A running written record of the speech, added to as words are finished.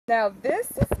Now this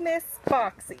is Miss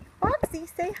Foxy. Foxy,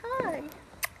 say hi.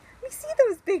 Let me see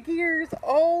those big ears.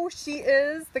 Oh, she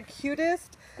is the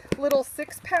cutest little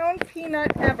 6-pound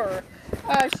peanut ever.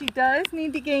 She does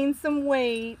need to gain some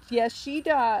weight. Yes, she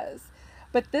does.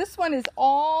 But this one is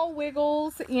all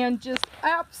wiggles and just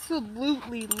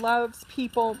absolutely loves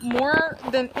people more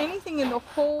than anything in the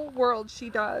whole world. She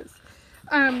does.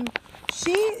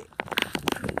 She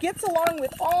gets along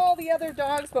with all the other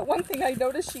dogs, but one thing I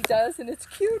noticed she does, and it's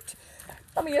cute.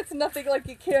 I mean, it's nothing like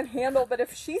you can't handle, but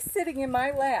if she's sitting in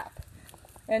my lap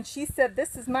and she said,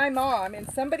 "This is my mom,"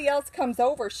 and somebody else comes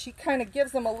over, she kind of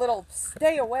gives them a little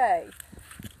stay away.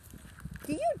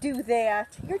 Do you do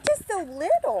that? You're just so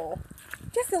little.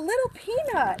 Just a little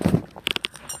peanut.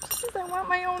 She says, "I want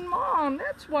my own mom.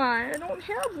 That's why. I don't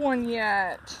have one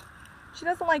yet." She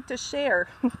doesn't like to share.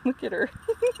 Look at her.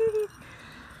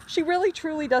 She really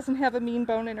truly doesn't have a mean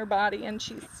bone in her body, and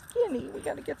she's skinny. We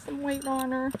got to get some weight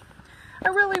on her. I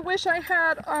really wish I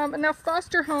had enough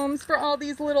foster homes for all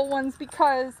these little ones,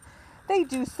 because they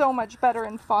do so much better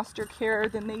in foster care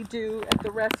than they do at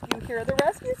the rescue here. The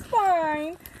rescue's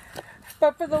fine,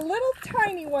 but for the little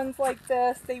tiny ones like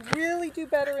this, they really do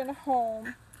better in a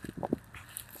home.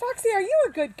 Foxy, are you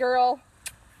a good girl?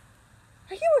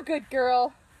 Are you a good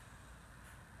girl?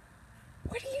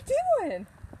 What are you doing?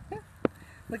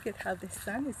 Look at how the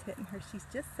sun is hitting her. She's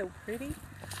just so pretty.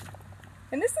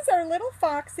 And this is our little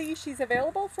Foxy. She's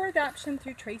available for adoption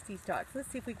through Tracy's Dogs.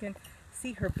 Let's see if we can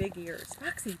see her big ears.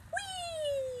 Foxy,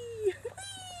 whee!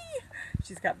 Whee!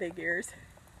 She's got big ears.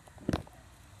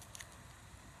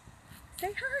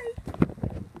 Say hi.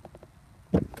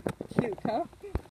 Cute, huh?